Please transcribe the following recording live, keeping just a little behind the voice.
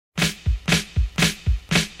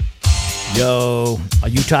Yo, are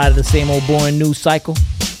you tired of the same old boring news cycle?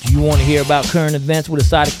 Do you want to hear about current events with a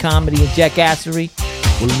side of comedy and jackassery?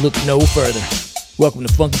 Well, look no further. Welcome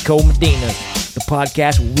to Funky Cold Medina's, the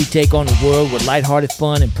podcast where we take on the world with lighthearted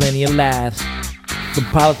fun and plenty of laughs. From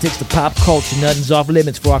politics to pop culture, nothing's off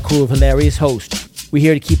limits for our crew of hilarious hosts. We're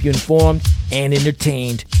here to keep you informed and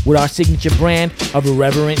entertained with our signature brand of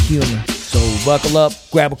irreverent humor. So buckle up,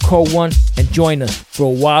 grab a cold one, and join us for a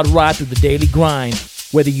wild ride through the daily grind.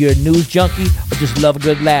 Whether you're a news junkie or just love a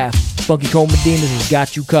good laugh, Funky Cold Medina's has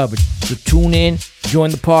got you covered. So tune in,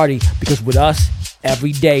 join the party, because with us,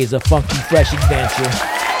 every day is a funky, fresh adventure.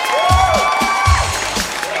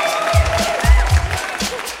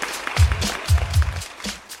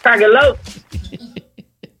 Crack it low.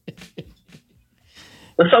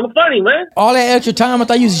 What's so funny, man? All that extra time, I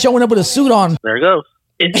thought you was showing up with a suit on. There it goes.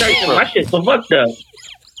 It's like my shit so fucked up.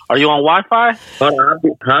 Are you on Wi-Fi?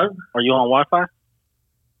 Huh? Are you on Wi-Fi?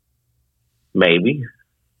 Maybe.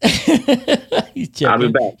 I'll be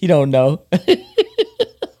back. You don't know.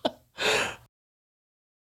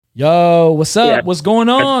 Yo, what's up? Yeah. What's going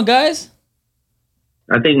on, guys?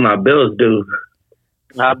 I think my bill's due.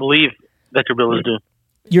 I believe that your bill is due.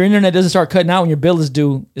 Your internet doesn't start cutting out when your bill is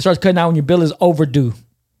due. It starts cutting out when your bill is overdue.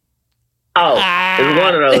 Oh, it's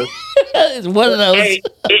one of those. It's one of those. Hey,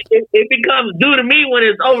 it becomes due to me when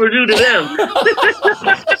it's overdue to them.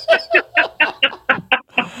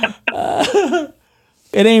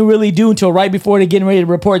 It ain't really due until right before they're getting ready to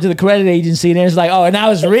report to the credit agency. And then it's like, oh,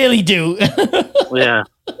 now it's really due. Yeah.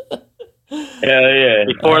 Hell yeah.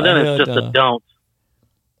 Before then, it's just a don't.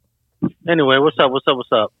 Anyway, what's up?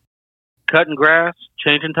 Cutting grass,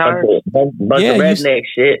 changing tires. Bunch of redneck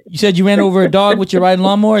shit. You said you ran over a dog with your riding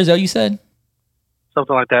lawnmower? Is that what you said?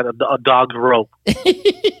 Something like that. A dog's rope.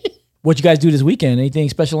 What you guys do this weekend? Anything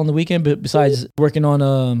special on the weekend besides working on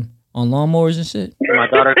lawnmowers and shit? My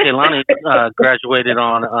daughter Kaylani graduated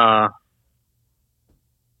on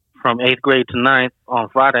from 8th grade to 9th on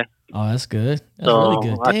Friday. Oh, that's good. That's so really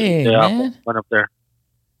good. Dang, man. Went up there.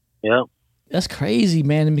 Yep. That's crazy,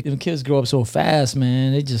 man. Them kids grow up so fast,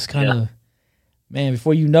 man. They just kind of, man,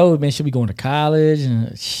 before you know it, man, she'll be going to college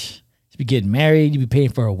and she'll be getting married. You'll be paying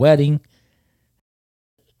for a wedding.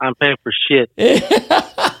 I'm paying for shit. They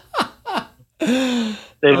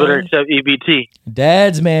better accept EBT.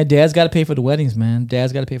 Dad's got to pay for the weddings, man.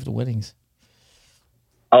 Dad's got to pay for the weddings.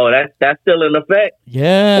 Oh, that's still in effect?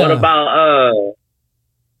 Yeah.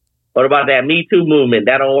 What about that Me Too movement?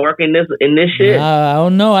 That don't work in this shit? I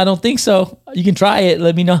don't know. I don't think so. You can try it.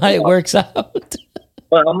 Let me know how it works out.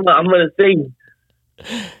 Well, I'm gonna see.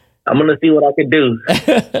 I'm gonna see what I can do.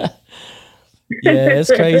 Yeah, it's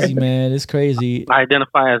crazy, man. It's crazy. I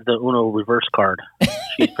identify as the Uno reverse card.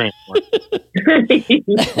 She's paying for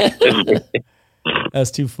it.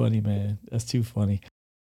 That's too funny, man. That's too funny.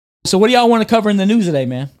 So what do y'all want to cover in the news today,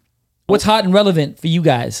 man? What's hot and relevant for you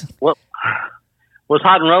guys? What's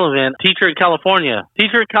hot and relevant? Teacher in California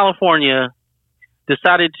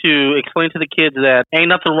decided to explain to the kids that ain't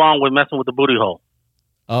nothing wrong with messing with the booty hole.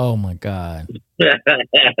 Oh, my God.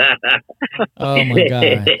 Oh, my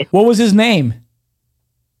God. What was his name?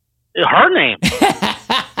 Her name.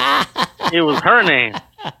 It was her name.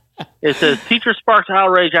 It says, teacher sparks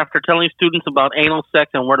outrage after telling students about anal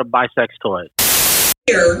sex and where to buy sex toys.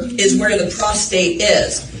 Here is where the prostate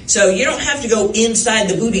is. So you don't have to go inside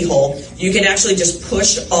the booty hole. You can actually just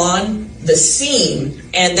push on the seam,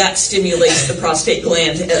 and that stimulates the prostate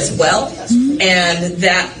gland as well. And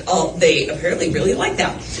that they apparently really like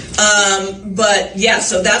that. But yeah,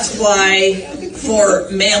 so that's why for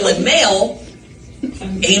male and male,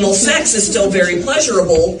 anal sex is still very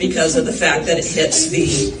pleasurable because of the fact that it hits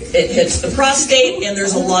the prostate, and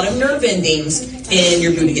there's a lot of nerve endings in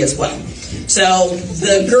your booty as well. So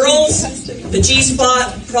the girls, the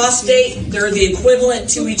G-spot, prostate, they're the equivalent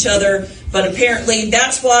to each other. But apparently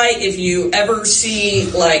that's why if you ever see,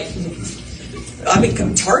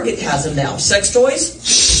 Target has them now, sex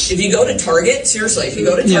toys. If you go to Target, seriously, if you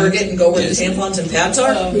go to Target and go where the tampons and pads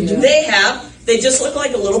are, they just look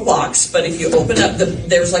like a little box. But if you open up,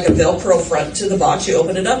 there's like a Velcro front to the box. You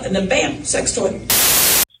open it up and then bam, sex toy.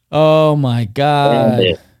 Oh, my God.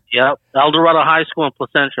 Yep. El Dorado High School in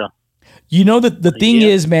Placentia. You know, the thing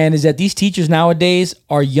is, man, is that these teachers nowadays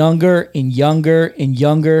are younger and younger and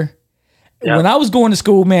younger. Yep. When I was going to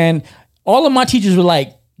school, man, all of my teachers were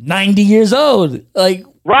like 90 years old. Like,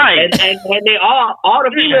 right. And they all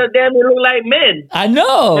the females damn near look like men. I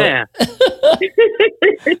know. Yeah.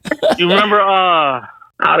 You remember I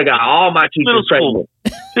would have got all my teachers pregnant.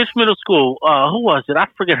 Fish Middle School. Who was it? I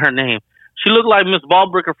forget her name. She looked like Miss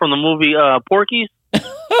Ballbricker from the movie Porky's.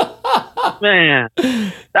 Man,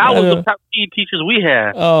 that was the top PE teachers we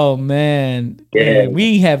had. Oh man. Yeah.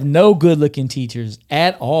 We have no good looking teachers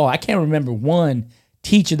at all. I can't remember one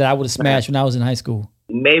teacher that I would have smashed when I was in high school.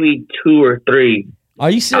 Maybe 2 or 3. Are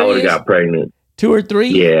you I would have serious? got pregnant. 2 or 3?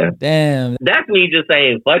 Yeah. Damn. That's me just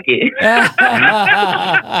saying, fuck it.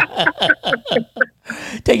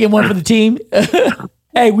 Taking one for the team.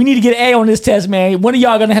 Hey, we need to get an A on this test, man. One of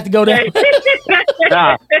y'all gonna have to go there.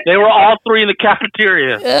 Nah, they were all 3 in the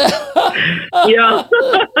cafeteria. Yeah.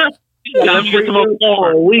 Let me get some more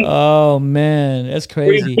for a week. Oh man, that's 3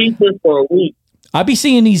 crazy. teachers for a week. I be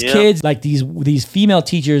seeing these kids, like these female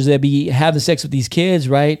teachers that be having sex with these kids,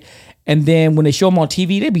 right? And then when they show them on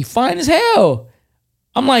TV, they be fine as hell.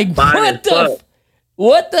 I'm like, Fine as fuck.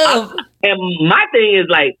 what the? And my thing is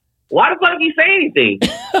like, why the fuck you say anything?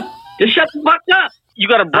 Just shut the fuck up. You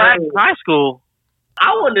got to brag in high school.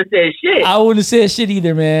 I wouldn't have said shit. I wouldn't have said shit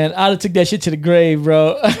either, man. I'd have took that shit to the grave,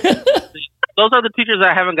 bro. Those are the teachers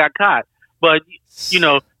that haven't got caught. But, you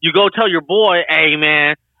know, you go tell your boy, hey,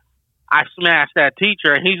 man, I smashed that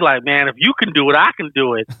teacher. And he's like, man, if you can do it, I can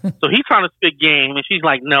do it. So he's trying to spit game. And she's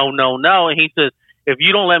like, no. And he says, if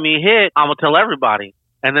you don't let me hit, I'm going to tell everybody.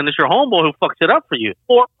 And then it's your homeboy who fucks it up for you.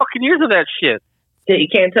 4 fucking years of that shit. You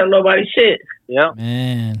can't tell nobody shit. Yeah.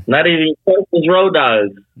 Man. Not even Texas Road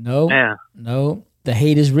Dogs. No. Man. No. The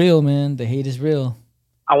hate is real, man. The hate is real.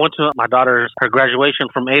 I went to my daughter's her graduation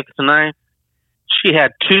from 8th to 9th. She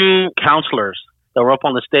had 2 counselors that were up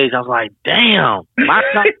on the stage. I was like, damn. My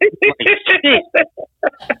son is like shit.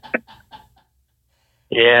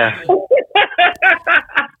 Yeah.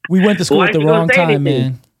 We went to school at the wrong time,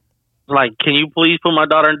 man. Like, can you please put my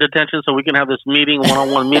daughter in detention so we can have this meeting,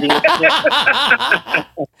 one-on-one meeting?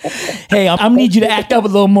 Hey, I'm gonna need you to act up a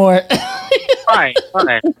little more. Right.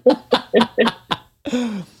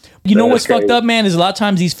 You know what's fucked up, man, is a lot of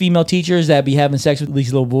times these female teachers that be having sex with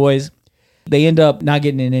these little boys, they end up not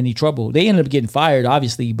getting in any trouble. They end up getting fired,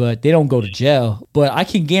 obviously, but they don't go to jail. But I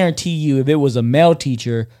can guarantee you, if it was a male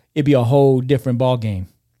teacher, it'd be a whole different ball game.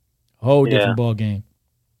 Different ball game.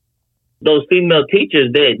 Those female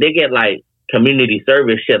teachers, they get like community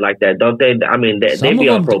service shit like that, don't they? I mean, they be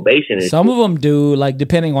on probation. Some of them do, like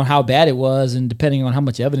depending on how bad it was and depending on how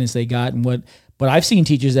much evidence they got and what. But I've seen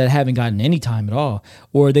teachers that haven't gotten any time at all,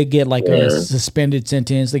 or they get like a suspended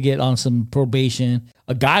sentence. They get on some probation.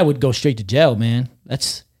 A guy would go straight to jail, man.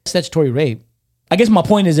 That's statutory rape. I guess my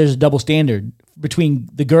point is there's a double standard between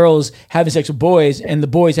the girls having sex with boys and the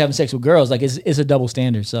boys having sex with girls. Like it's a double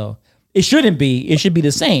standard. So it shouldn't be. It should be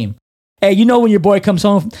the same. Hey, you know when your boy comes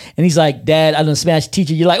home and he's like, Dad, I done smashed the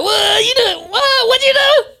teacher. You're like, what? You do? What'd you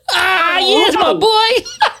do? Yes, my boy.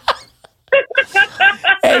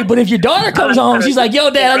 Hey, but if your daughter comes home, she's like,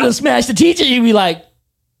 yo, Dad, I done smashed the teacher. You be like,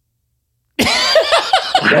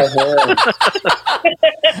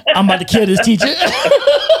 I'm about to kill this teacher.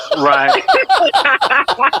 Right.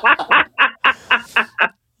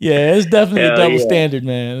 Yeah, it's definitely a double standard,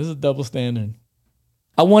 man. It's a double standard.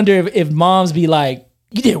 I wonder if moms be like,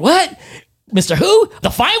 you did what? Mr. Who?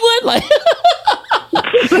 The fine one? Like,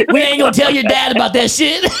 we ain't gonna tell your dad about that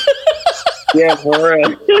shit. Yeah, for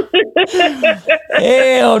real.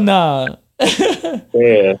 Hell nah.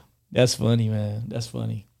 Yeah. That's funny, man. That's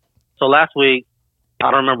funny. So last week,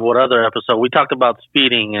 I don't remember what other episode, we talked about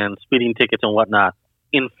speeding and speeding tickets and whatnot.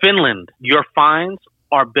 In Finland, your fines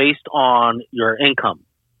are based on your income.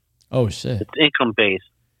 Oh, shit. It's income based.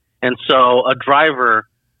 And so a driver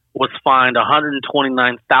was fined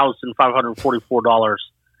 $129,544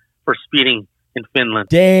 for speeding in Finland.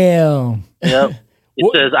 Damn. Yep.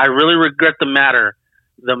 It says, I really regret the matter.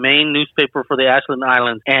 The main newspaper for the Iceland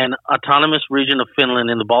Islands and autonomous region of Finland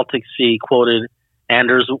in the Baltic Sea quoted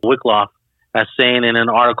Anders Wickloff as saying in an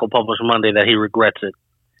article published Monday that he regrets it.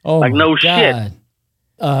 Oh, like, no God. shit.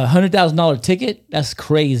 $100,000 ticket? That's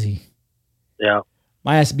crazy. Yeah.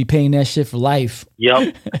 Might have to be paying that shit for life.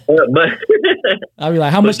 Yep. But I'll be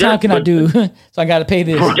like, how much time can I do? So I got to pay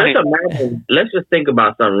this. just imagine, let's just think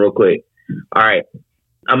about something real quick. All right.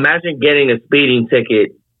 Imagine getting a speeding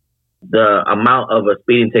ticket, the amount of a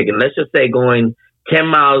speeding ticket. Let's just say going 10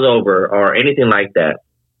 miles over or anything like that.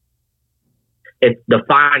 The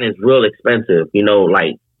fine is real expensive,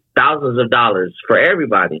 like thousands of dollars for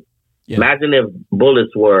everybody. Yeah. Imagine if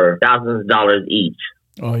bullets were thousands of dollars each.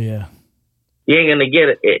 Oh, yeah. You ain't going to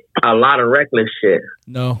get a lot of reckless shit.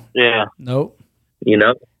 No. Yeah. Nope.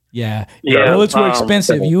 Yeah. Yeah. Bullets were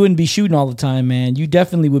expensive. You wouldn't be shooting all the time, man. You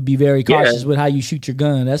definitely would be very cautious with how you shoot your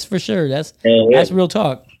gun. That's for sure. That's real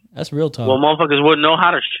talk. That's real talk. Well, motherfuckers wouldn't know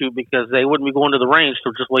how to shoot because they wouldn't be going to the range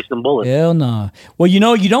to just wasting bullets. Hell nah. Well, you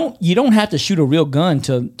don't have to shoot a real gun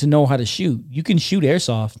to know how to shoot. You can shoot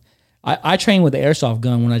airsoft. I train with the airsoft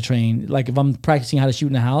gun when I train. Like if I'm practicing how to shoot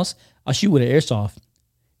in the house, I'll shoot with an airsoft.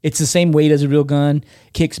 It's the same weight as a real gun,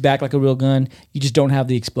 kicks back like a real gun. You just don't have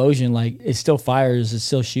the explosion. Like it still fires, it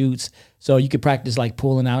still shoots. So you could practice like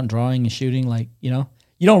pulling out and drawing and shooting. Like, you know,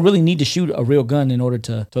 you don't really need to shoot a real gun in order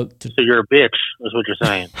to. So you're a bitch, is what you're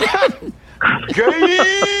saying.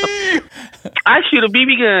 I shoot a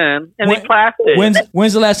BB gun and they plastic.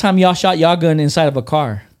 When's the last time y'all shot y'all gun inside of a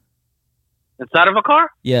car? Inside of a car?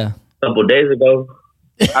 Yeah. A couple days ago.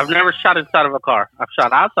 I've never shot inside of a car. I've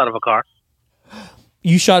shot outside of a car.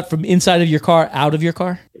 You shot from inside of your car, out of your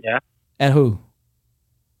car? Yeah. At who?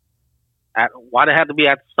 Why'd it have to be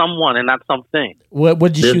at someone and not something? What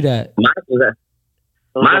did you shoot at?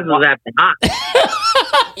 Mine was at the hot.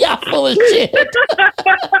 Y'all full of shit.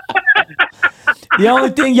 The only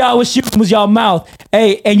thing y'all was shooting was y'all mouth.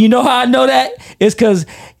 Hey, and you know how I know that? It's cause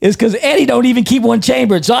Eddie don't even keep one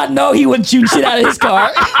chambered. So I know he wasn't shooting shit out of his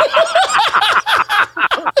car.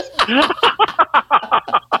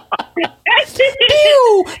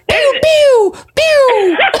 Pew, pew, pew,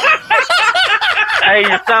 pew. Hey,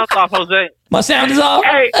 your sound's off, Jose. My sound is off.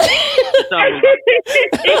 Hey.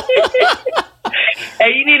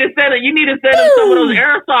 Hey, you need to send him some of those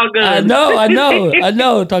aerosol guns. I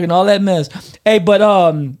know. Talking all that mess. Hey, but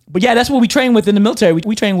yeah, that's what we train with in the military.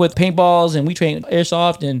 We train with paintballs and we train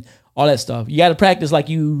airsoft and all that stuff. You got to practice like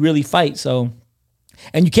you really fight. So,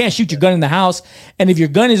 and you can't shoot your gun in the house. And if your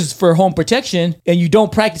gun is for home protection and you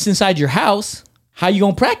don't practice inside your house, how you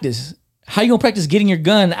gonna practice? How you gonna practice getting your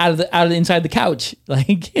gun out of the inside the couch?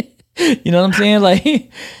 Like, you know what I'm saying? Like,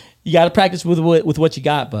 you got to practice with what you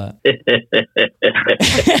got. But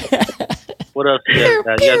what else you guys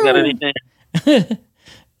got? You guys got anything?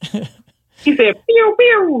 He said, "Pew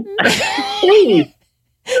pew." Please.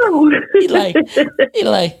 He like,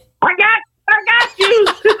 I got you.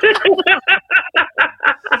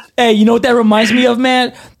 Hey, you know what that reminds me of,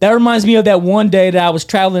 man? That reminds me of that one day that I was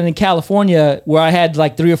traveling in California where I had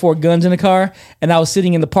like 3 or 4 guns in the car, and I was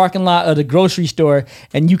sitting in the parking lot of the grocery store,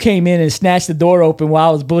 and you came in and snatched the door open while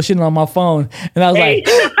I was bullshitting on my phone, and I was like,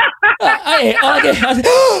 that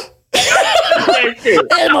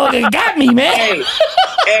motherfucker got me, man.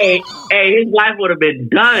 Hey, his life would have been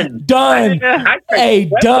done. Done,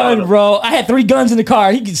 bro. I had 3 guns in the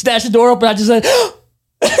car. He could snatch the door open. I just said,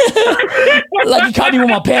 like he caught me with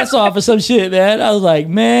my pants off or some shit, man. I was like,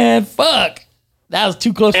 man, fuck. That was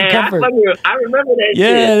too close for comfort. I remember that shit.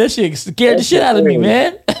 Yeah, that shit scared the shit out of me,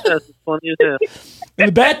 man. That's funny as hell. And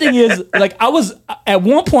the bad thing is, like, I was at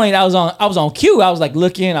one point I was on cue. I was like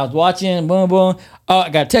looking, I was watching, boom, boom. Oh, I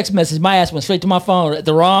got a text message. My ass went straight to my phone at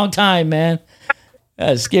the wrong time, man.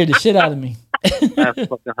 That scared the shit out of me. That's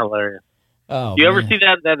fucking hilarious. Oh, you ever see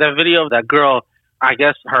that video of that girl? I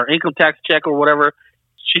guess her income tax check or whatever.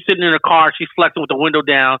 She's sitting in her car. She's flexing with the window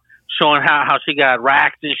down, showing how she got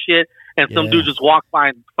racks and shit. And some dude just walks by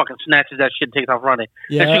and fucking snatches that shit and takes off running.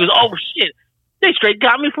 Yeah. And she goes, "Oh shit, they straight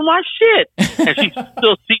got me for my shit." And she's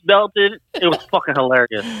still seatbelted. It was fucking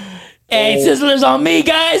hilarious. Hey, Sizzler's on me,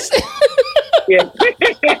 guys.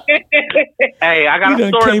 Hey, I got a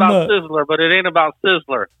story about Sizzler, but it ain't about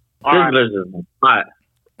Sizzler. Sizzler's is hot.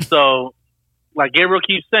 So, like Gabriel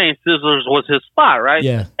keeps saying, Sizzler's was his spot, right?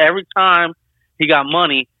 Yeah. Every time he got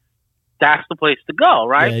money, that's the place to go,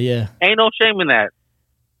 right? Yeah. Ain't no shame in that.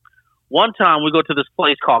 One time we go to this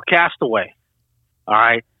place called Castaway. All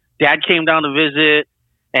right. Dad came down to visit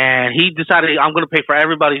and he decided, I'm going to pay for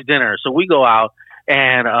everybody's dinner. So we go out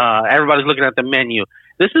and everybody's looking at the menu.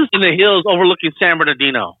 This is in the hills overlooking San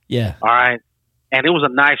Bernardino. Yeah. All right. And it was a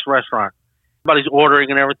nice restaurant. Everybody's ordering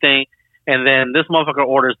and everything. And then this motherfucker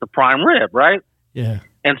orders the prime rib, right? Yeah.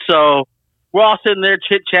 And so we're all sitting there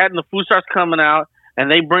chit-chatting. The food starts coming out,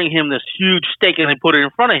 and they bring him this huge steak, and they put it in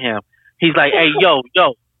front of him. He's like, "Hey, yo,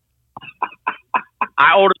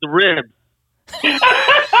 I ordered the rib."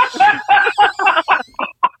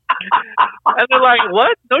 And they're like,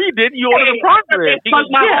 "What? No, you didn't. You ordered the prime rib." He goes,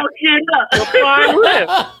 "Yeah, the prime rib."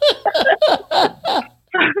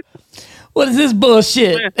 What is this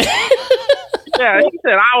bullshit? Yeah, he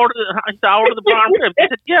said, I ordered the prime rib. He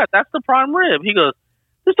said, "Yeah, that's the prime rib." He goes,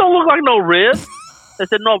 "This don't look like no rib." They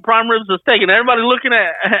said, "No, prime rib's a steak." And everybody looking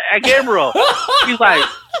at Gabriel. He's like,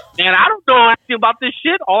 "Man, I don't know anything about this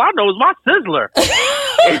shit. All I know is my Sizzler."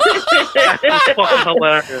 That's fucking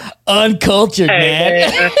hilarious. Uncultured,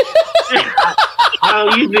 man. I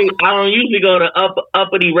don't usually go to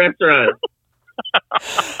uppity restaurants.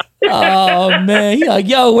 Oh man, he like,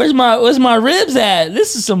 "Yo, where's my ribs at?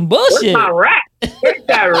 This is some bullshit." Where's my rack? Where's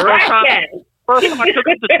that rack at? First time I took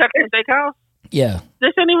it to Texas Steakhouse. Yeah,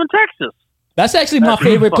 this ain't even Texas. that's actually my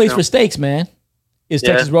favorite place for steaks, man. It's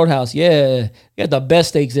Texas Roadhouse. Yeah. You got the best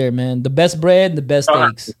steaks there, man. The best bread and the best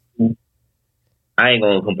steaks. I ain't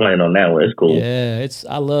gonna complain on that one. It's cool. Yeah,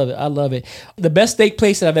 I love it. I love it. The best steak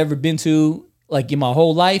place that I've ever been to, like in my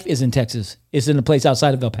whole life, is in Texas. It's in a place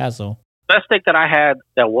outside of El Paso. Best steak that I had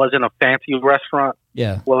that wasn't a fancy restaurant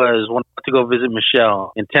was when I went to go visit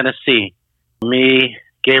Michelle in Tennessee. Me,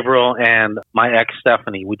 Gabriel, and my ex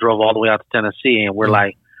Stephanie, we drove all the way out to Tennessee, and we're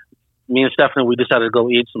like, me and Stephanie, we decided to go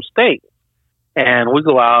eat some steak. And we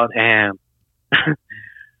go out and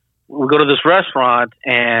we go to this restaurant,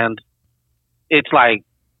 and it's like,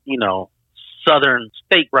 Southern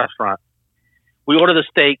steak restaurant. We order the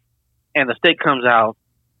steak, and the steak comes out,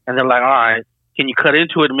 and they're like, all right, can you cut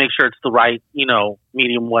into it and make sure it's the right,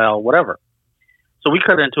 medium well, whatever. So we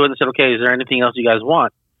cut into it and said, okay, is there anything else you guys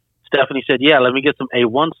want? Stephanie said, yeah, let me get some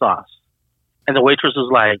A1 sauce. And the waitress was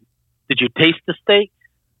like, did you taste the steak?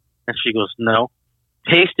 And she goes, no.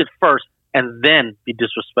 Taste it first and then be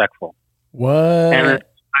disrespectful. What? And it's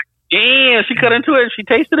like, damn, she cut into it and she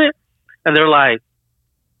tasted it. And they're like,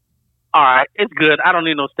 all right, it's good. I don't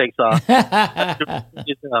need no steak sauce.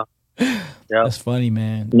 That's funny,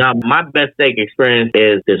 man. No, my best steak experience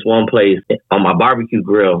is this one place on my barbecue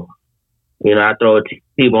grill. I throw a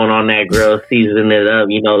T-bone on that grill, season it up,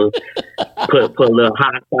 put a little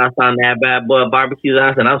hot sauce on that bad boy, barbecue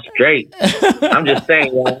sauce, and I'm straight. I'm just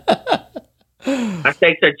saying, my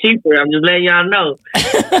steaks are cheaper. I'm just letting y'all know.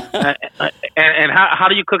 And how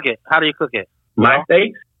do you cook it? My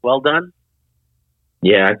steaks? Well done?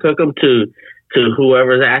 Yeah, I cook them to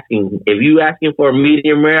whoever's asking. If you asking for a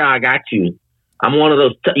medium rare, I got you. I'm one of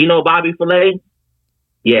those, Bobby Filet?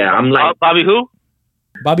 Yeah, I'm like... Bobby who?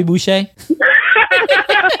 Bobby Boucher?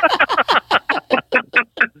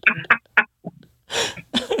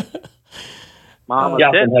 Mama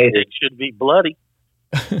said it should be bloody.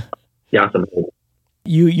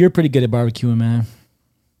 You're pretty good at barbecuing, man.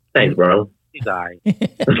 Thanks, bro. He's all right.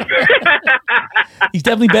 He's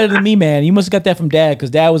definitely better than me, man. You must have got that from Dad,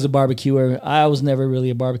 because Dad was a barbecuer. I was never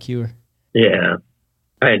really a barbecuer. Yeah,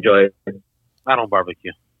 I enjoy it. I don't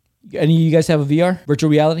barbecue. Any of you guys have a VR,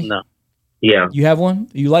 virtual reality? No. Yeah. You have one?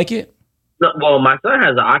 You like it? No, well, my son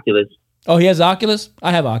has an Oculus. Oh, he has an Oculus? I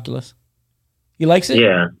have Oculus. He likes it?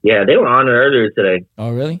 Yeah. They were on it earlier today. Oh,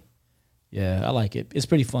 really? Yeah, I like it. It's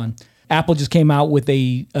pretty fun. Apple just came out with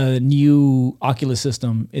a new Oculus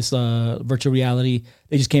system. It's a virtual reality.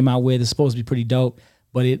 They just came out with. It's supposed to be pretty dope,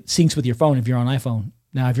 but it syncs with your phone if you're on iPhone.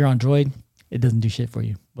 Now, if you're on Android, it doesn't do shit for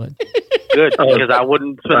you. But good, because I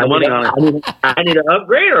wouldn't spend the money on it. I need an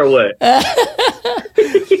upgrade or what?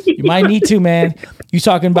 You might need to, man. You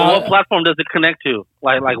talking about what platform does it connect to?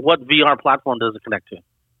 Like what VR platform does it connect to?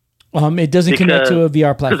 It doesn't connect to a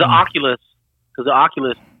VR platform. Because the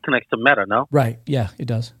Oculus connects to Meta, no? Right. Yeah, it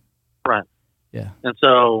does. Right. Yeah. And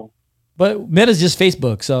so, but Meta's just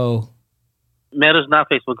Facebook, so Meta's not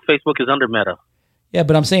Facebook. Facebook is under Meta. Yeah,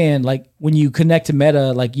 but I'm saying, like, when you connect to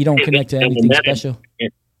Meta, like, you don't connect to anything special.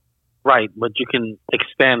 Right, but you can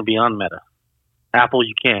expand beyond Meta. Apple,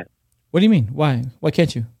 you can't. What do you mean? Why? Why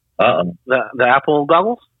can't you? The Apple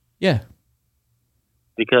goggles? Yeah.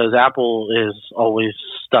 Because Apple is always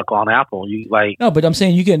stuck on Apple. No, but I'm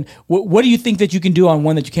saying you can. What do you think that you can do on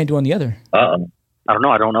one that you can't do on the other? I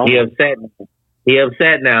don't know. He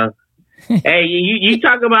upset now. Hey, you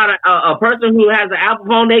talk about a person who has an Apple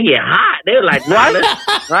phone, they get hot. They're like,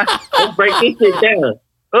 let's break this shit down.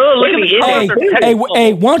 Oh, look at me.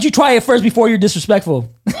 Hey, why don't you try it first before you're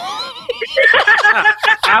disrespectful?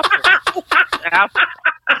 Apple.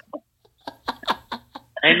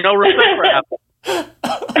 Ain't no respect for Apple.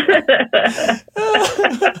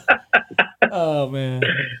 Oh man!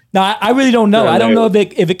 No, I really don't know. I don't know if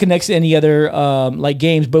it connects to any other like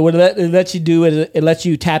games, but what it lets you do is it lets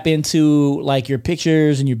you tap into like your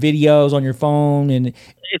pictures and your videos on your phone, and it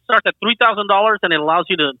starts at $3,000, and it allows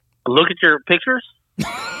you to look at your pictures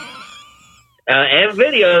and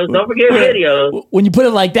videos. Don't forget videos. When you put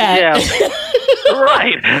it like that, yeah,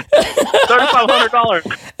 right.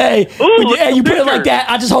 $3,500. Hey, when you put it like that,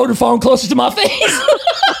 I just hold the phone closer to my face.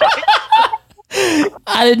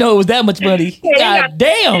 I didn't know it was that much money. Hey, God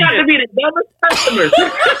damn. You got to be the dumbest customers.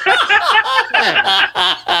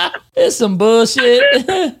 It's some bullshit.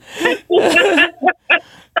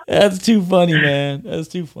 That's too funny, man. That's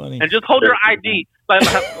too funny. And just hold your ID. Like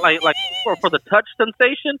for the touch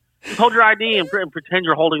sensation, just hold your ID and pretend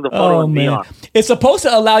you're holding the photo in VR. It's supposed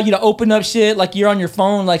to allow you to open up shit like you're on your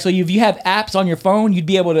phone. Like, so if you have apps on your phone, you'd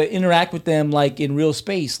be able to interact with them like in real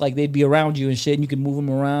space. Like they'd be around you and shit, and you can move them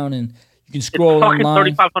around and you can scroll online.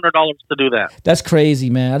 It's $3,500 to do that. That's crazy,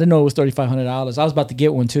 man. I didn't know it was $3,500. I was about to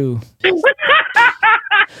get one too.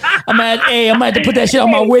 I might have to put that shit on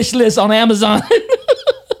my wish list on Amazon.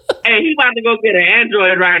 about to go get an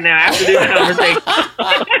Android right now after this conversation.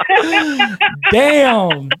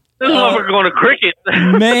 Damn. This motherfucker going to Cricket.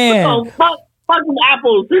 Man. Oh, fuck them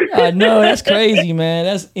apples. I know, that's crazy, man.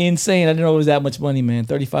 That's insane. I didn't know it was that much money, man.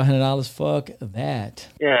 $3,500. Fuck that.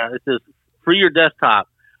 Yeah, it's just free your desktop.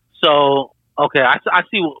 So, okay, I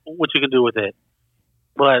see what you can do with it.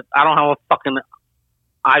 But I don't have a fucking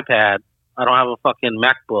iPad. I don't have a fucking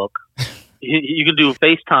MacBook. You can do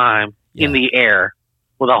FaceTime in the air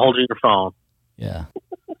without holding your phone. Yeah.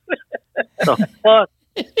 So, fuck.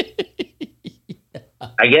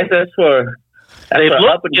 I guess that's for...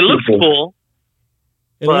 It looks cool.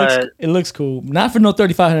 It looks cool. Not for no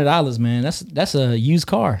 $3,500, man. That's a used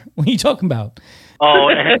car. What are you talking about? Oh,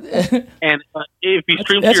 and if you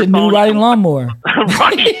stream that's to your a phone, new riding lawnmower.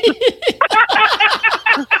 Right.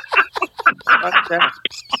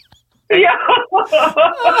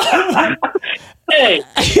 Hey,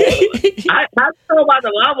 I know about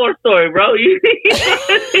the lawnmower story, bro.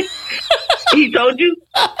 He told you?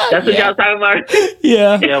 That's what y'all talking about?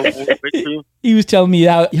 Yeah. Yeah. He was telling me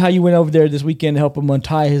how you went over there this weekend to help him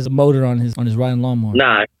untie his motor on his riding lawnmower.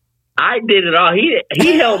 Nah, I did it all. He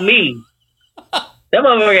helped me. That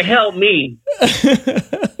motherfucker helped me.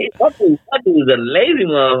 That dude was a lazy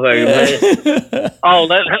motherfucker, man. Oh,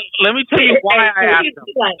 let me tell you why I asked him.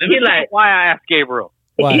 Why I asked Gabriel.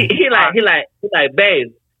 Why? He like,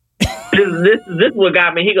 babe, this is what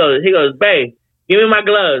got me. He goes, babe, give me my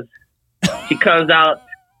gloves. She comes out,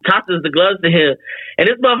 tosses the gloves to him, and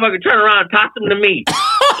this motherfucker turned around and tossed them to me.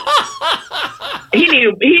 He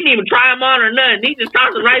didn't even try them on or nothing. He just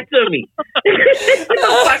tossed them right to me. Get the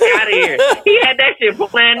fuck out of here. He had that shit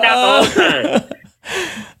planned out the whole time.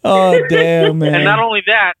 Oh, damn, man. And not only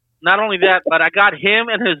that, but I got him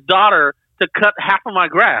and his daughter to cut half of my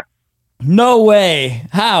grass. No way.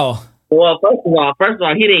 How? Well, first of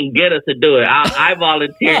all, he didn't get us to do it. I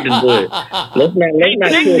volunteered to do it. Let's not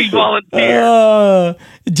he volunteered.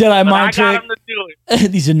 Jedi mind I got trick. him to do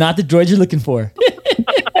it. These are not the droids you're looking for.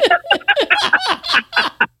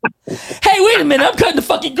 Hey, wait a minute! I'm cutting the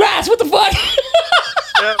fucking grass. What the fuck?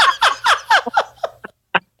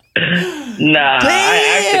 Nah,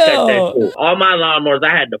 I cut that shit. All my lawnmowers,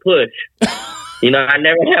 I had to push. You know, I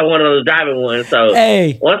never had one of those driving ones. So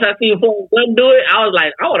once I seen Forrest Gump do it, I was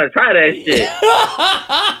like, I want to try that shit.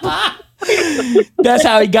 That's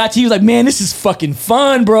how he got you. He was like, man, this is fucking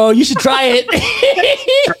fun, bro. You should try it.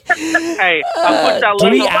 Hey, I pushed that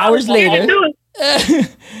 3 hours later.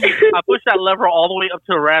 I pushed that lever all the way up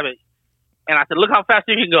to a rabbit. And I said, look how fast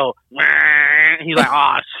you can go. He's like,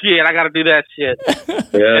 oh, shit, I got to do that shit.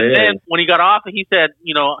 Then when he got off, he said,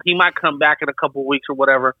 you know, he might come back in a couple of weeks or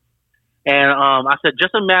whatever. And I said,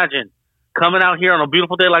 just imagine coming out here on a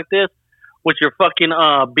beautiful day like this with your fucking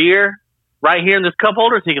beer right here in this cup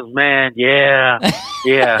holder. He goes, man, yeah.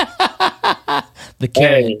 The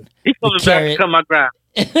carrot. He comes back to cut my grass.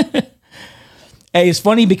 Hey, it's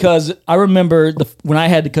funny because I remember when I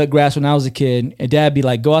had to cut grass when I was a kid, and Dad'd be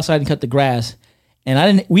like, "Go outside and cut the grass."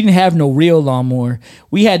 And we didn't have no real lawnmower.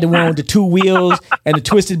 We had the one with the 2 wheels and the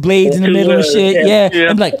twisted blades in the middle and shit. Yeah.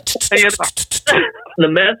 I'm like, the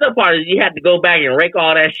messed up part is you had to go back and rake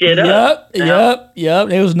all that shit up. Yep.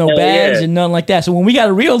 There was no bags and nothing like that. So when we got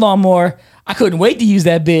a real lawnmower, I couldn't wait to use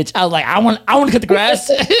that bitch. I was like, I want to cut the grass.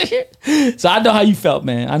 So I know how you felt,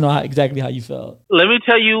 man. I know exactly how you felt. Let me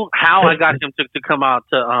tell you how I got him to come out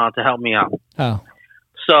to help me out. How?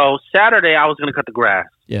 So Saturday I was going to cut the grass.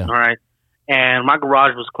 Yeah. All right. And my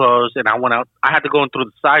garage was closed, and I went out. I had to go in through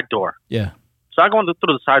the side door. Yeah. So I go in through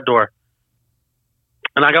the side door,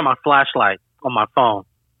 and I got my flashlight on my phone.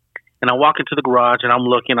 And I walk into the garage, and I'm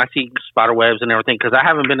looking. I see spider webs and everything because I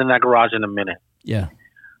haven't been in that garage in a minute. Yeah.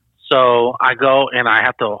 So I go, and I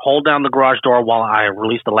have to hold down the garage door while I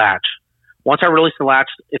release the latch. Once I release the latch,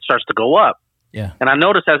 it starts to go up. Yeah. And I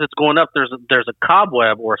notice as it's going up, there's a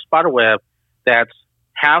cobweb or a spider web that's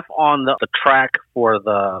half on the track for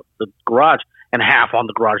the garage and half on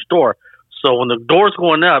the garage door. So when the door's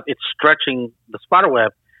going up, it's stretching the spider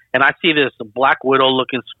web, and I see this black widow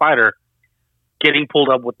looking spider getting pulled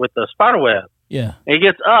up with the spider web. Yeah. And it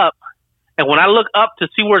gets up, and when I look up to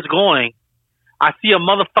see where it's going, I see a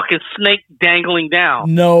motherfucking snake dangling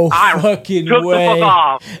down. No I fucking took way. the fuck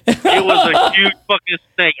off. It was a huge fucking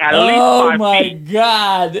snake, at least 5 feet. Oh my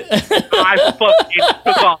God. I fucking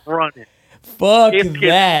took off running. Fuck It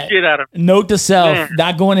scared that. the shit out of me. Note to self, Man.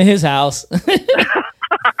 not going to his house. Fuck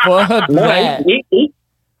that.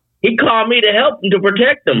 He called me to help him to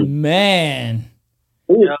protect him. Man.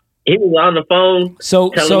 He was on the phone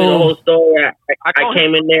telling me the whole story. I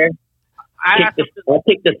came in there. I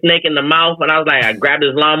kicked the snake in the mouth, and I was like, I grabbed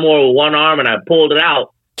his lawnmower with one arm and I pulled it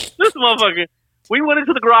out. This motherfucker, we went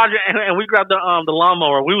into the garage and we grabbed the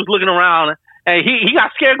lawnmower. We was looking around, and he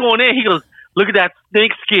got scared going in. He goes, "Look at that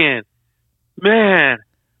snake skin, man!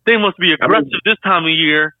 They must be aggressive this time of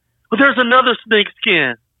year." But there's another snake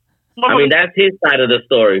skin. I mean, that's his side of the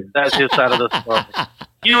story. That's his side of the story.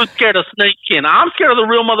 You was scared of snake skin. I'm scared of the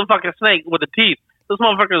real motherfucking snake with the teeth. This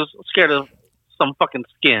motherfucker is scared of some fucking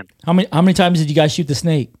skin. How many times did you guys shoot the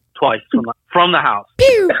snake? Twice from the house.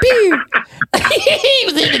 Pew, pew. He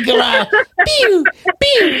was in the garage. Pew,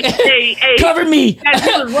 pew. Hey. Cover me.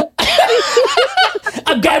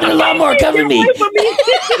 I'm grabbing the lawnmower. Cover me.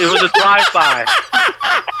 It was a drive-by.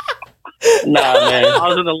 Nah, man. I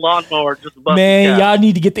was in the lawnmower just busting. Man, y'all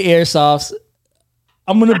need to get the airsofts.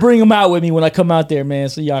 I'm gonna bring them out with me when I come out there, man,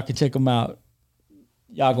 so y'all can check them out.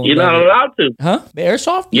 Y'all gonna? You're not allowed to. Huh? The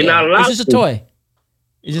airsoft? You're not allowed. It's just a toy.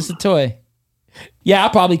 It's just a toy. Yeah, I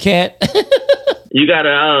probably can't. You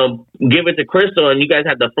gotta give it to Crystal, and you guys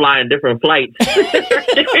have to fly in different flights.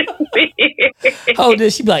 Hold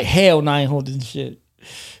this. She'd be like, hell no, I ain't holding this shit.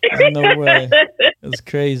 No way. That's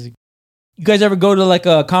crazy. You guys ever go to like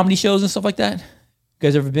comedy shows and stuff like that? You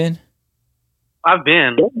guys ever been? I've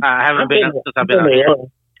been. I haven't been since I've been out.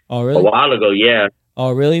 Oh, really? A while ago, yeah. Oh,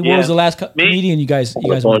 really? Yeah. What was the last comedian you guys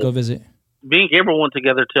want to go visit? Me and Gabriel went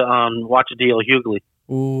together to watch D.L. Hughley.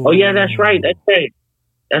 Ooh. Oh, yeah, that's right.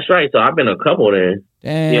 That's right. So I've been a couple there.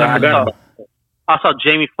 Damn. Yeah, I saw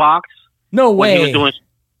Jamie Foxx. No way. When he was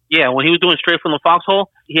doing Straight from the Foxhole.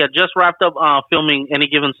 He had just wrapped up filming Any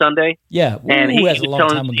Given Sunday. Yeah. Ooh, and that's a long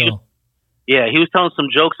time ago. He was telling some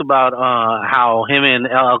jokes about how him and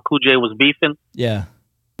LL Cool J was beefing. Yeah.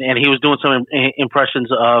 And he was doing some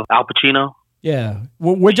impressions of Al Pacino. Yeah.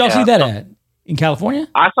 Where'd y'all see that at? In California?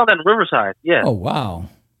 I saw that in Riverside. Yeah. Oh, wow.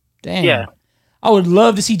 Damn. Yeah. I would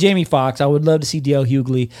love to see Jamie Foxx. I would love to see D.L.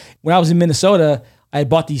 Hughley. When I was in Minnesota, I had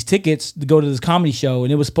bought these tickets to go to this comedy show,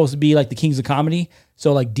 and it was supposed to be like the Kings of Comedy.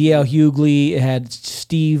 So like D.L. Hughley, it had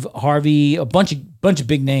Steve Harvey, a bunch of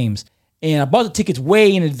big names. And I bought the tickets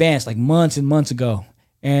way in advance, like months and months ago.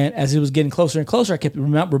 And as it was getting closer and closer, I kept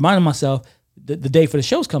reminding myself the day for the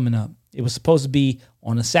show's coming up. It was supposed to be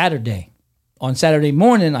on a Saturday. On Saturday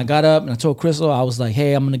morning, I got up and I told Crystal, I was like,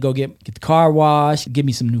 hey, I'm going to go get the car washed, give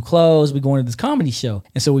me some new clothes. We're going to this comedy show.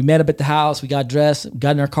 And so we met up at the house. We got dressed,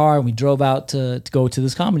 got in our car, and we drove out to go to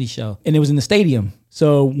this comedy show. And it was in the stadium.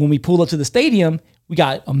 So when we pulled up to the stadium, we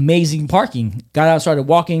got amazing parking. Got out, started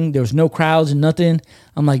walking. There was no crowds and nothing.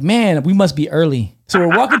 I'm like, man, we must be early. So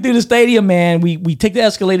we're walking through the stadium, man. We take the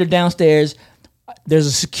escalator downstairs. There's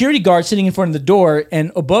a security guard sitting in front of the door.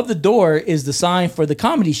 And above the door is the sign for the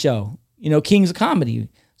comedy show. You know, Kings of Comedy.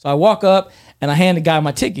 So I walk up and I hand the guy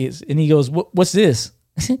my tickets and he goes, what's this?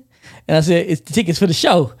 And I said, it's the tickets for the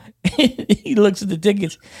show. He looks at the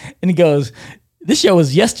tickets and he goes, this show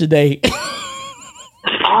was yesterday.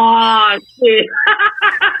 Oh, shit.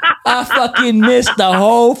 I fucking missed the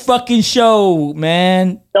whole fucking show,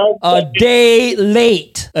 man. A day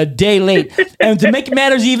late. And to make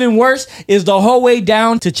matters even worse is the whole way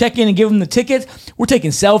down to check in and give them the tickets, we're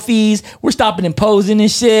taking selfies. We're stopping and posing and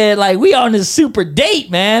shit. Like, we on this super date,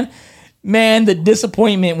 man. Man, the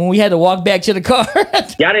disappointment when we had to walk back to the car.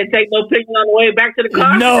 Y'all didn't take no pictures on the way back to the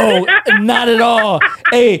car? No, not at all.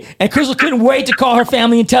 Hey, and Crystal couldn't wait to call her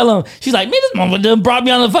family and tell them. She's like, man, this mama done brought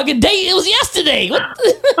me on a fucking date. It was yesterday.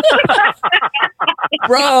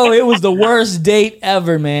 Bro, it was the worst date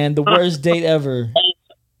ever, man. The worst date ever.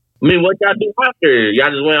 I mean, what y'all do after?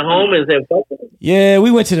 Y'all just went home and said, fuck it? Yeah,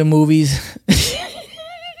 we went to the movies.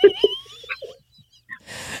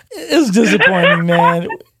 It was disappointing, man.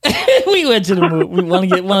 We went to the movie. We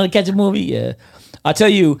wanted to catch a movie. Yeah, I'll tell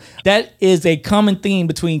you, that is a common theme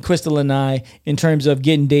between Crystal and I in terms of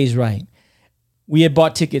getting days right. We had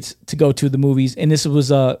bought tickets to go to the movies, and it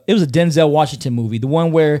was a Denzel Washington movie, the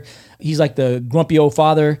one where he's like the grumpy old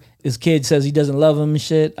father. His kid says he doesn't love him and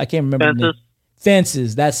shit. I can't remember. Fences.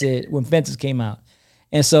 Fences, that's it. When Fences came out,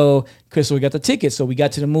 and so Crystal, we got the tickets, so we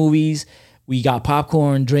got to the movies. We got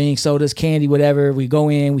popcorn, drinks, sodas, candy, whatever. We go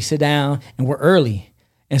in, we sit down, and we're early.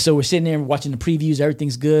 And so we're sitting there watching the previews.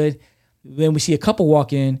 Everything's good. Then we see a couple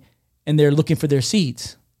walk in, and they're looking for their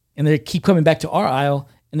seats. And they keep coming back to our aisle,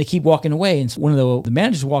 and they keep walking away. And so one of the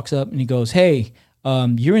managers walks up, and he goes, hey,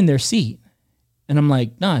 you're in their seat. And I'm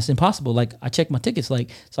like, nah, it's impossible. Like, I checked my tickets.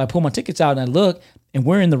 Like, so I pull my tickets out, and I look, and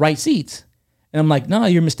we're in the right seats. And I'm like, no,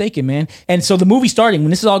 you're mistaken, man. And so the movie's starting. When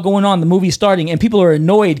this is all going on, the movie's starting, and people are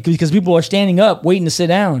annoyed because people are standing up waiting to sit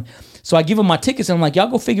down. So I give them my tickets, and I'm like, y'all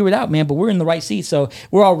go figure it out, man. But we're in the right seat. So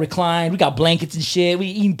we're all reclined. We got blankets and shit. We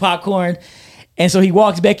eating popcorn. And so he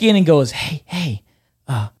walks back in and goes, hey,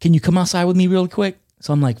 can you come outside with me real quick?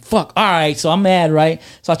 So I'm like, fuck, all right. So I'm mad, right?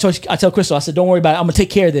 So I tell Crystal, I said, don't worry about it. I'm going to take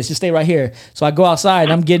care of this. Just stay right here. So I go outside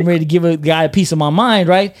and I'm getting ready to give a guy a piece of my mind,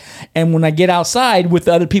 right? And when I get outside with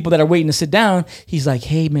the other people that are waiting to sit down, he's like,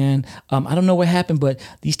 hey, man, I don't know what happened, but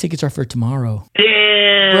these tickets are for tomorrow.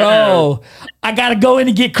 Damn. Bro, I got to go in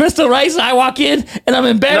and get Crystal, right? So I walk in and I'm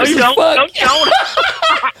embarrassed as fuck. No, you don't.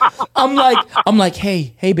 I'm like,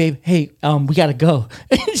 hey, babe, hey, we gotta go.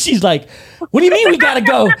 And she's like, what do you mean we gotta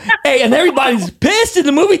go? Hey, and everybody's pissed in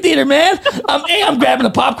the movie theater, man. I'm grabbing the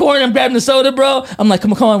popcorn, I'm grabbing the soda, bro. I'm like,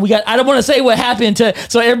 come on, I don't want to say what happened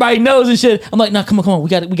so everybody knows and shit. I'm like, no, come on, we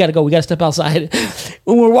gotta go, we gotta step outside.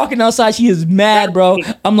 When we're walking outside, she is mad, bro.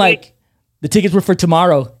 I'm like, the tickets were for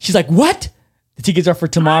tomorrow. She's like, what? The tickets are for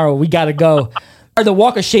tomorrow. We gotta go. Or the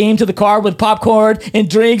walk of shame to the car with popcorn and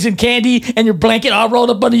drinks and candy and your blanket all rolled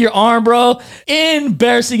up under your arm, bro.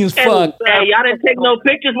 Embarrassing as fuck. Hey, y'all didn't take no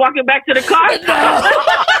pictures walking back to the car?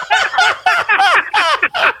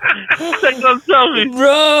 Take no selfies.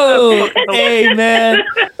 Bro, hey, man.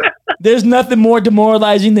 There's nothing more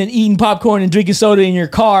demoralizing than eating popcorn and drinking soda in your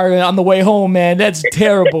car on the way home, man. That's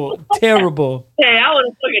terrible. Terrible. Hey, I would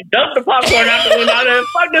have fucking dumped the popcorn out the window and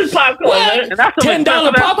fuck this popcorn, man. And that's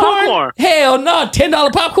 $10 popcorn? Hell no,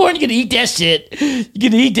 $10 popcorn? You can eat that shit. You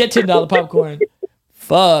can eat that $10 popcorn.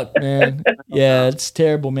 Fuck, man. Yeah, it's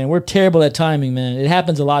terrible, man. We're terrible at timing, man. It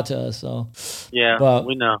happens a lot to us. So yeah, but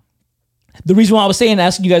we know. The reason why I was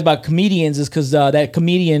asking you guys about comedians is because that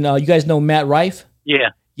comedian, you guys know Matt Rife? Yeah.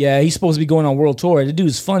 Yeah, he's supposed to be going on world tour. The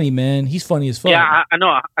dude's funny, man. He's funny as fuck. Yeah, I know.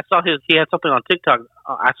 I saw he had something on TikTok.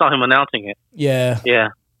 I saw him announcing it. Yeah. Yeah.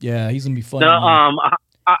 Yeah, he's going to be funny. No,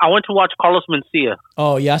 I went to watch Carlos Mencia.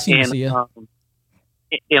 Oh, yeah, I seen Mencia.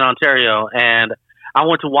 In Ontario, and I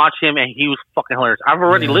went to watch him, and he was fucking hilarious. I've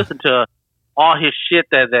already listened to all his shit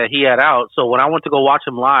that he had out, so when I went to go watch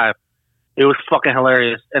him live, it was fucking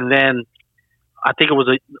hilarious. And then I think it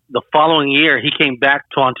was the following year, he came back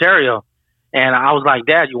to Ontario, and I was like,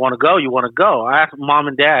 Dad, you want to go? You want to go? I asked Mom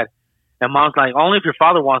and Dad, and Mom's like, only if your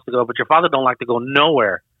father wants to go, but your father don't like to go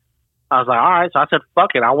nowhere. I was like, all right. So I said, fuck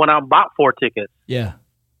it. I went out and bought 4 tickets. Yeah.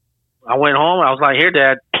 I went home, and I was like, here,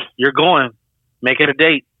 Dad, you're going. Make it a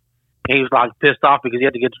date. And he was like pissed off because he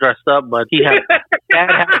had to get dressed up, but Dad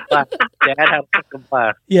had a blast. Dad had a fucking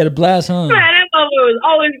blast. He had a blast, huh? Man, that motherfucker was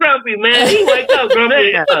always grumpy, man. He wake up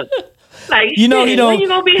grumpy. Like, he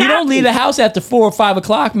don't leave the house after 4 or 5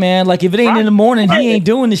 o'clock, man. Like if it ain't in the morning, he ain't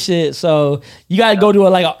doing the shit. So you gotta go to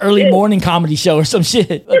an early morning comedy show or some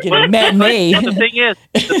shit, like a matinee. The thing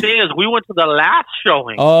is, we went to the last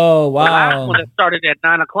showing. Oh wow! The last one that started at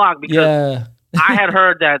 9 o'clock because I had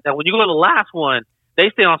heard that when you go to the last one, they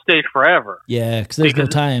stay on stage forever. Yeah, because there's no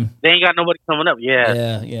time. They ain't got nobody coming up.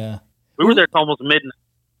 Yeah. We were there till almost midnight.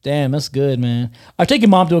 Damn, that's good, man. I've taken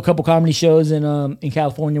Mom to a couple comedy shows in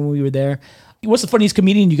California when we were there. What's the funniest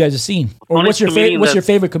comedian you guys have seen? Or what's your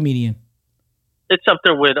favorite comedian? It's up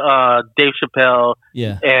there with Dave Chappelle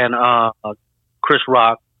and Chris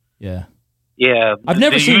Rock. Yeah. Yeah. I've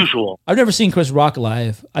never seen Chris Rock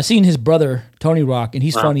live. I've seen his brother, Tony Rock, and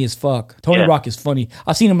he's funny as fuck. Tony Rock is funny.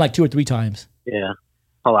 I've seen him like 2 or 3 times. Yeah.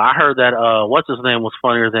 Oh, I heard that what's his name was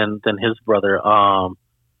funnier than his brother.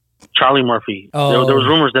 Charlie Murphy. Oh. There was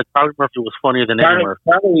rumors that Charlie Murphy was funnier than Eddie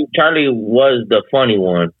Murphy. Charlie was the funny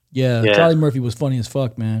one. Yeah, Charlie Murphy was funny as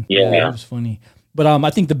fuck, man. Yeah, it was funny. But I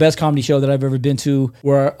think the best comedy show that I've ever been to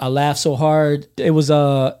where I laughed so hard, it was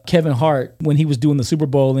Kevin Hart when he was doing the Super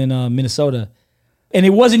Bowl in Minnesota. And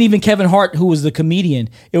it wasn't even Kevin Hart who was the comedian.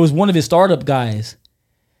 It was one of his startup guys.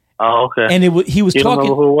 Oh, okay. And he was you talking.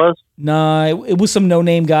 Remember who it was? Nah, it was some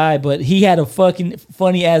no-name guy, but he had a fucking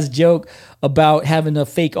funny-ass joke about having a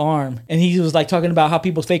fake arm. And he was like talking about how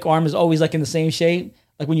people's fake arm is always like in the same shape.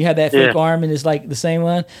 Like when you have that fake arm and it's like the same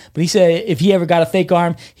one. But he said if he ever got a fake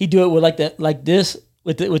arm, he'd do it with like this.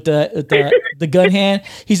 With the gun hand,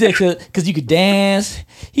 he said, because you could dance.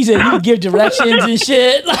 He said you could give directions and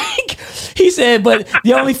shit. Like he said, but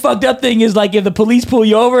the only fucked up thing is like if the police pull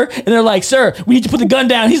you over and they're like, "Sir, we need to put the gun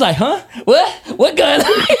down." He's like, "Huh? What gun?"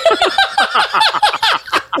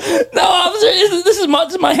 No, officer, this is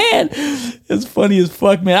my hand. It's funny as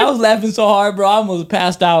fuck, man. I was laughing so hard, bro. I almost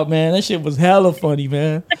passed out, man. That shit was hella funny,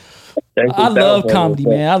 man. I love comedy,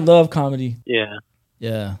 man. I love comedy. Yeah.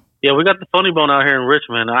 Yeah. Yeah, we got the Funny Bone out here in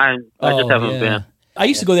Richmond. I just haven't been. I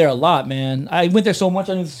used to go there a lot, man. I went there so much.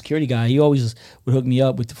 I knew the security guy. He always would hook me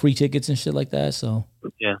up with the free tickets and shit like that. So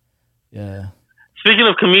yeah. Speaking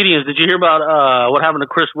of comedians, did you hear about what happened to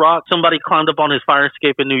Chris Rock? Somebody climbed up on his fire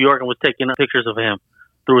escape in New York and was taking pictures of him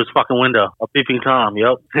through his fucking window. A peeping Tom.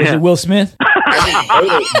 Yep. Was it Will Smith?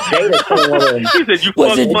 Jada he said, "You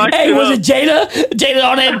fucked my shit up." Was it Jada? Jada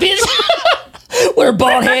on that bitch with her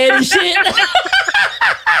bald head and shit.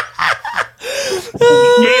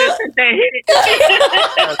 Jada took that hit.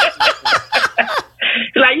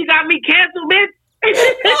 Like, you got me canceled, bitch.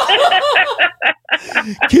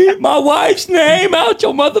 Keep my wife's name out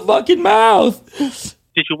your motherfucking mouth.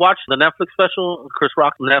 Did you watch the Netflix special, Chris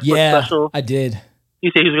Rock's Netflix special? I did.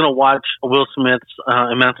 He said he was going to watch Will Smith's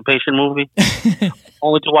Emancipation movie,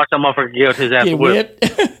 only to watch that motherfucker get his ass whipped.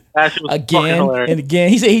 That shit was again and again.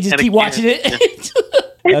 He said he just keep watching it.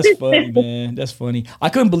 That's funny, man. That's funny. I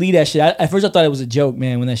couldn't believe that shit. At first, I thought it was a joke,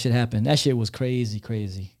 man, when that shit happened. That shit was crazy.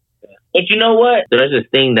 But you know what? There's this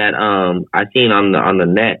thing that I seen on the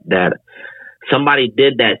net that somebody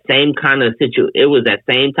did that same kind of it was that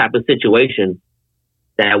same type of situation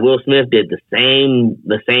that Will Smith did, the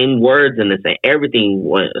same words and the same everything.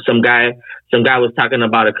 Some guy was talking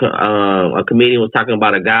about a comedian was talking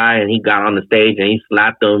about a guy, and he got on the stage and he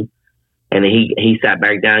slapped him, and then he sat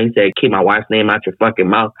back down. He said, "Keep my wife's name out your fucking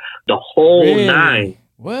mouth." The whole nine.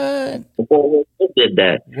 What? Before Will Smith did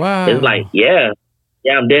that. Wow. It's like, yeah,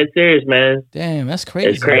 I'm dead serious, man. Damn, that's crazy.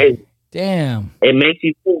 It's crazy. Damn. It makes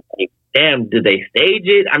you think, like, damn, did they stage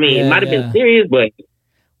it? I mean, it might have been serious, but.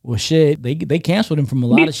 Well, shit, they canceled him from a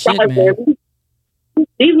lot of shit, man.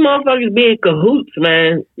 These motherfuckers be in cahoots,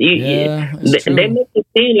 man. They make it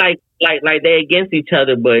seem like they against each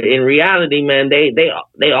other, but in reality, man,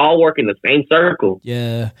 they all work in the same circle.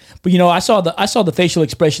 Yeah, but I saw the facial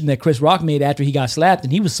expression that Chris Rock made after he got slapped,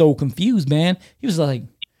 and he was so confused, man. He was like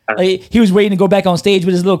he was waiting to go back on stage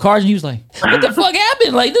with his little cards, and he was like, "What the fuck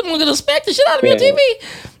happened? Like, this one's gonna smack the shit out of me on TV."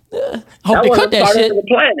 Hope they cut that shit.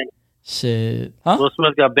 Shit. Huh? Will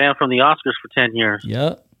Smith got banned from the Oscars for 10 years.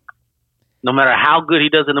 Yep. No matter how good he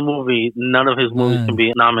does in a movie, none of his movies can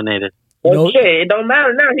be nominated. Well, shit, it don't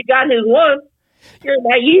matter now. He got his one. You're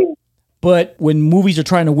that year. But when movies are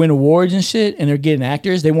trying to win awards and shit, and they're getting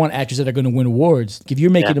actors, they want actors that are going to win awards. If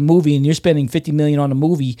you're making a movie and you're spending $50 million on a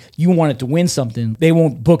movie, you want it to win something. They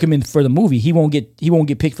won't book him in for the movie. He won't get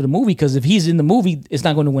picked for the movie because if he's in the movie, it's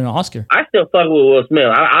not going to win an Oscar. I still fuck with Will Smith.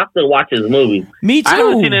 I still watch his movies. Me too. I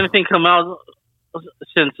haven't seen anything come out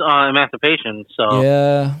since Emancipation. So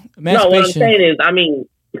yeah, No, what I'm saying is, I mean,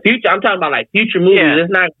 future. I'm talking about like future movies. Yeah.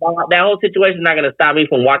 It's not that whole situation is not going to stop me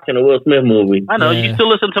from watching a Will Smith movie. I know you still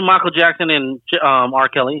listen to Michael Jackson and R.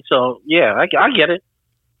 Kelly, so yeah, I get it.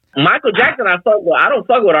 Michael Jackson, I fuck with. I don't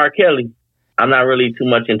fuck with R. Kelly. I'm not really too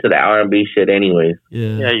much into the R&B shit, anyways.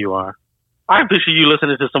 Yeah, you are. I picture you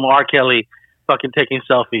listening to some R. Kelly, fucking taking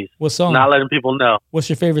selfies. What song? Not letting people know. What's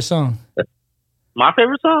your favorite song? My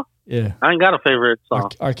favorite song? Yeah. I ain't got a favorite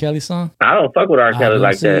song. R. Kelly song? I don't fuck with R. Kelly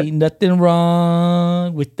like that. Nothing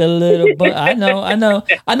wrong with the little I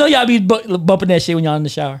know y'all be bumping that shit when y'all in the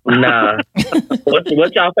shower. Nah.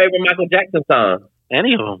 What's y'all favorite Michael Jackson song?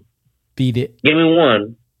 Any of them. Beat It. Give me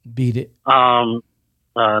one. Beat It.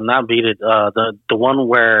 Not Beat It. The one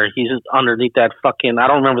where he's underneath that fucking, I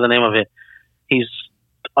don't remember the name of it. He's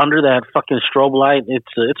under that fucking strobe light.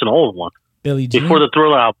 It's an old one. Billie Jean. Before the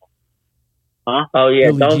Thriller album. Huh? Oh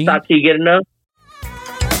yeah, Billie Don't Jean? Stop Till You Get Enough.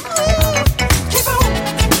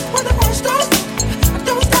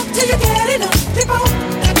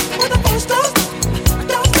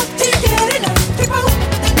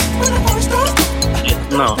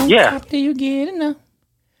 No, yeah. Till you get enough.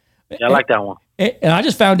 Yeah, I like that one. And I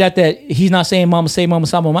just found out that he's not saying "Mama say Mama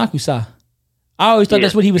sa Mama kusa." I always thought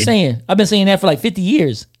that's what he was saying. I've been saying that for like 50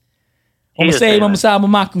 years. Mama say Mama sa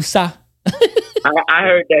Mama kusa. I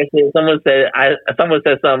heard that shit. Someone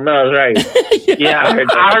said something else, right? Yeah, I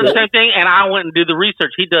heard the same thing, and I went and did the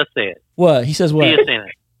research. He does say it. What? He says what? He is saying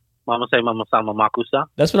it. Mama say Mama sa Mama kusa.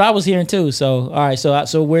 That's what I was hearing too. So all right,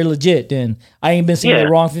 so we're legit then. I ain't been saying it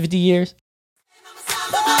wrong for 50 years.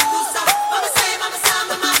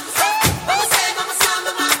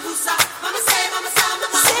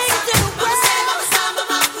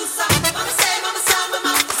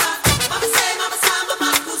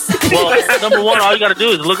 Well, number one, all you got to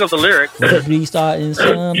do is look up the lyrics. Restarting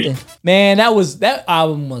something. Man, that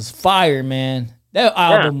album was fire, man. That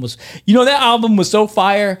album was, that album was so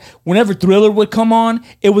fire. Whenever Thriller would come on,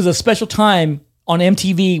 it was a special time on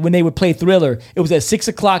MTV when they would play Thriller. It was at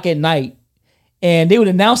 6:00 at night. And they would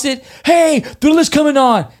announce it. Hey, Thriller's coming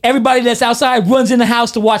on. Everybody that's outside runs in the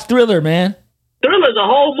house to watch Thriller, man. Thriller's a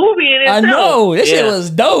whole movie in itself. I know. That shit was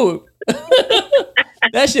dope.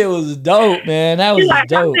 That shit was dope, man. That was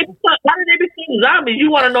dope. How did they become zombies? You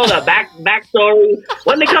want to know the backstory?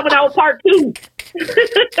 When they coming out with part 2?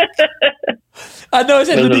 I know it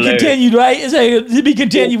said to be continued, right? It said to be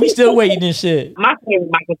continued. We still waiting and shit. My favorite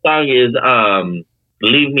Michael song is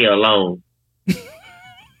 "Leave Me Alone."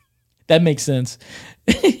 That makes sense.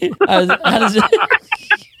 How does it?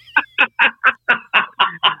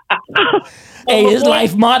 Hey, his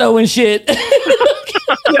life motto and shit.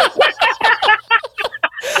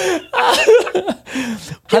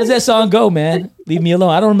 How does that song go, man? Leave me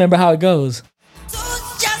alone. I don't remember how it goes.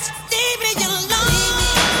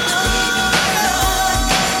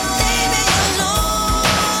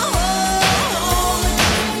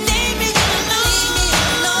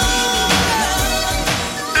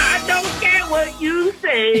 I don't care what you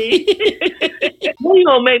say. You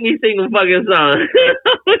gonna make me sing the fucking song?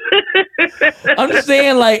 I'm just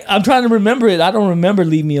saying, like, I'm trying to remember it. I don't remember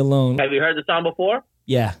Leave Me Alone. Have you heard the song before?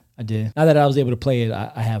 Yeah, I did. Now that I was able to play it,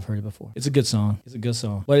 I have heard it before. It's a good song.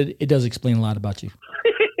 But it does explain a lot about you.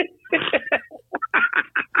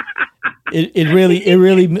 It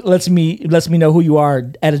really lets me know who you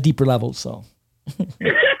are at a deeper level. So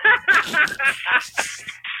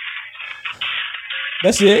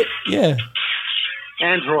that's it. Yeah.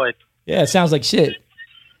 Android. Yeah, it sounds like shit.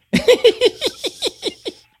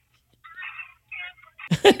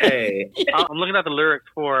 Hey, I'm looking at the lyrics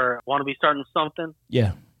for "Want to Be Starting Something,"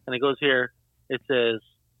 Yeah. and it goes here. It says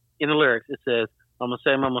in the lyrics, it says, "Mama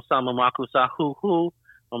say, mama sa, mama kusa, hoo hoo.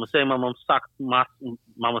 Mama say, mama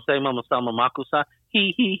say, mama sa, mama kusa,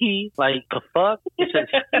 he. Like the fuck? It says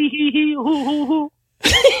he, hoo hoo hoo.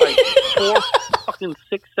 Like 4, fucking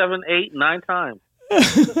 6, 7, 8, 9 times.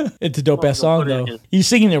 It's a dope ass song though. You're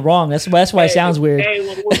singing it wrong. That's why it sounds weird. Hey,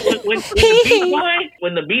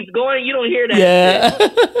 when the beat's going, you don't hear that. Yeah.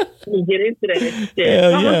 Shit. You get into that shit. Yeah.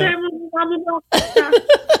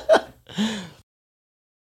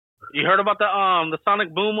 You heard about the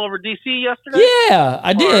sonic boom over DC yesterday? Yeah,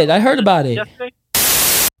 I did. I heard about it. Yesterday?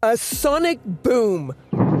 A sonic boom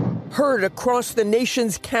heard across the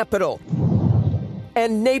nation's capital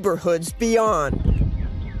and neighborhoods beyond,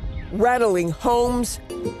 rattling homes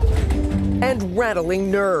and rattling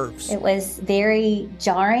nerves. It was very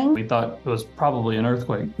jarring. We thought it was probably an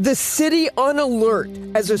earthquake. The city on alert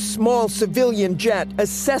as a small civilian jet, a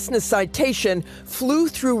Cessna Citation, flew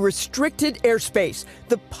through restricted airspace,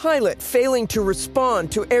 the pilot failing to respond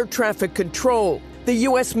to air traffic control. The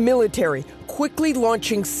U.S. military quickly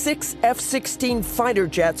launching 6 F-16 fighter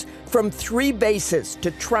jets from 3 bases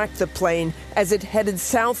to track the plane as it headed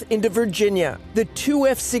south into Virginia. The 2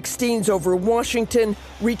 F-16s over Washington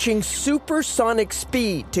reaching supersonic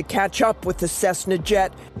speed to catch up with the Cessna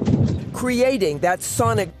jet, creating that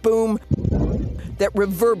sonic boom that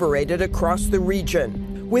reverberated across the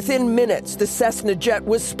region. Within minutes, the Cessna jet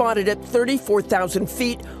was spotted at 34,000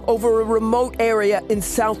 feet over a remote area in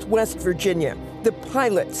southwest Virginia. The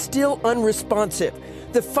pilot still unresponsive.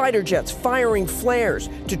 The fighter jets firing flares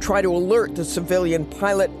to try to alert the civilian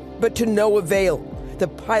pilot, but to no avail. The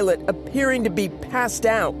pilot appearing to be passed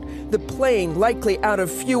out. The plane likely out of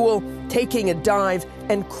fuel, taking a dive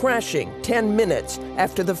and crashing 10 minutes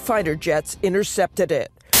after the fighter jets intercepted it.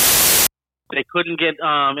 They couldn't get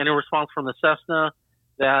any response from the Cessna.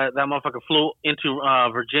 That motherfucker flew into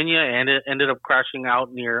Virginia and it ended up crashing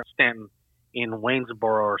out near Stanton in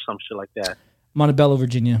Waynesboro or some shit like that. Montebello,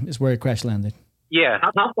 Virginia is where it crash landed. Yeah.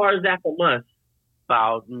 How far is that from us?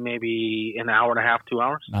 About maybe an hour and a half, 2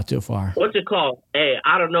 hours. Not too far. What's it called? Hey,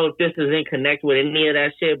 I don't know if this is in connect with any of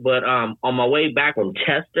that shit, but on my way back from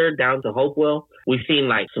Chester down to Hopewell, we've seen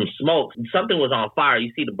like some smoke. Something was on fire.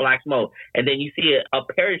 You see the black smoke, and then you see a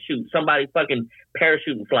parachute. Somebody fucking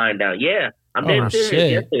parachuting flying down. Yeah, I'm dead serious.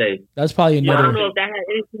 Shit. Yesterday. That's probably I another. don't know if that had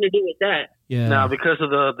anything to do with that. Yeah. Now, because of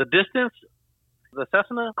the distance, the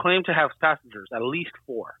Cessna claimed to have passengers, at least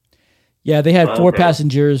 4. Yeah, they had 4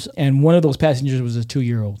 passengers, and one of those passengers was a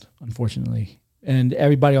 2-year-old, unfortunately. And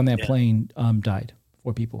everybody on that plane died.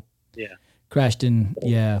 4 people. Yeah. Crashed in,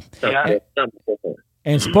 yeah. Yeah.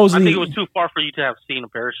 And supposedly... I think it was too far for you to have seen a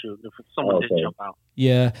parachute if someone did jump out.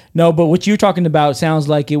 Yeah. No, but what you're talking about sounds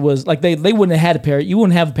like it was... Like, they wouldn't have had a parachute. You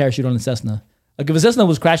wouldn't have a parachute on a Cessna. Like, if a Cessna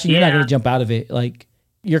was crashing, you're not going to jump out of it. Like,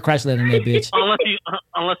 you're crash landing that bitch.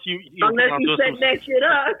 Unless you set that shit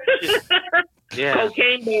up. Yeah.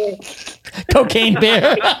 Cocaine bear. Cocaine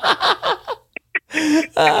bear.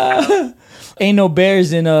 Ain't no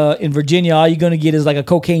bears in Virginia. All you're gonna get is like a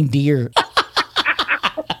cocaine deer.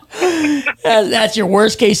 That's your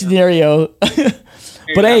worst case scenario.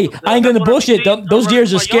 But hey, I ain't gonna bullshit. Those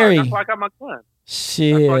deers are scary. That's why I got my gun.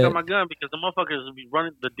 Shit. That's why I got my gun, because the motherfuckers will be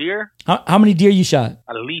running the deer. How many deer you shot?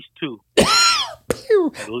 At least 2.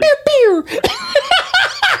 Pew, pew, pew.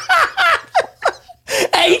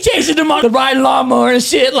 Hey, he chasing them on the riding lawnmower and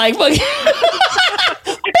shit, like fucking.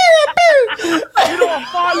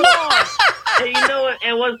 And you know what?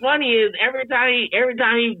 And what's funny is every time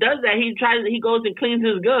he does that, he goes and cleans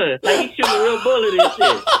his gun. Like he's shooting a real bullet and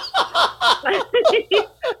shit.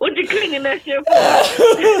 What you cleaning that shit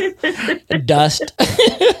for? Dust.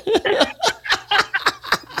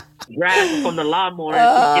 grass from the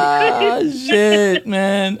lawnmower. Shit,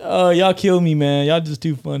 man. Oh, y'all kill me, man. Y'all just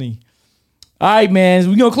too funny. All right, man.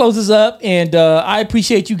 We're going to close this up. And I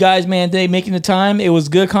appreciate you guys, man, today making the time. It was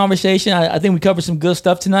good conversation. I think we covered some good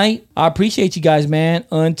stuff tonight. I appreciate you guys, man.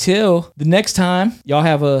 Until the next time, y'all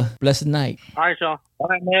have a blessed night. All right, y'all. All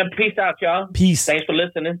right, man. Peace out, y'all. Peace. Thanks for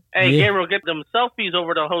listening. Hey, Yeah. Gabriel, get them selfies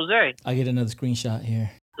over to Jose. I'll get another screenshot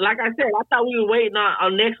here. Like I said, I thought we were waiting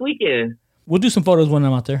on next weekend. We'll do some photos when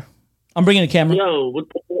I'm out there. I'm bringing a camera. Yo,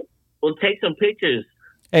 we'll take some pictures.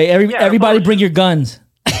 Hey, everybody bring your guns.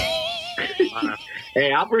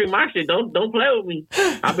 Hey, I'll bring my shit. Don't play with me.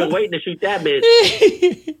 I've been waiting to shoot that bitch.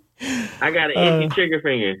 I got an itchy trigger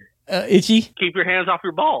finger. Itchy? Keep your hands off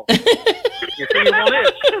your balls. Your fingers won't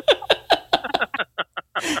itch.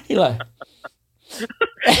 He like...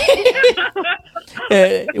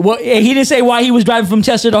 well, he didn't say why he was driving from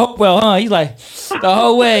Chester to Hopewell, huh? He's like, the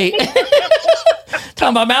whole way.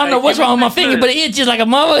 Talking about, man, I don't know what's wrong with my finger, but it itches like a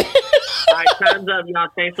mother. All right, time's up, y'all.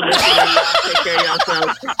 Thanks for listening. Y'all take care of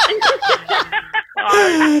yourselves.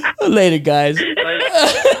 Later, guys.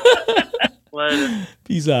 Later.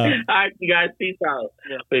 Peace out. All right, you guys. Peace out.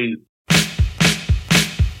 Yeah. Peace.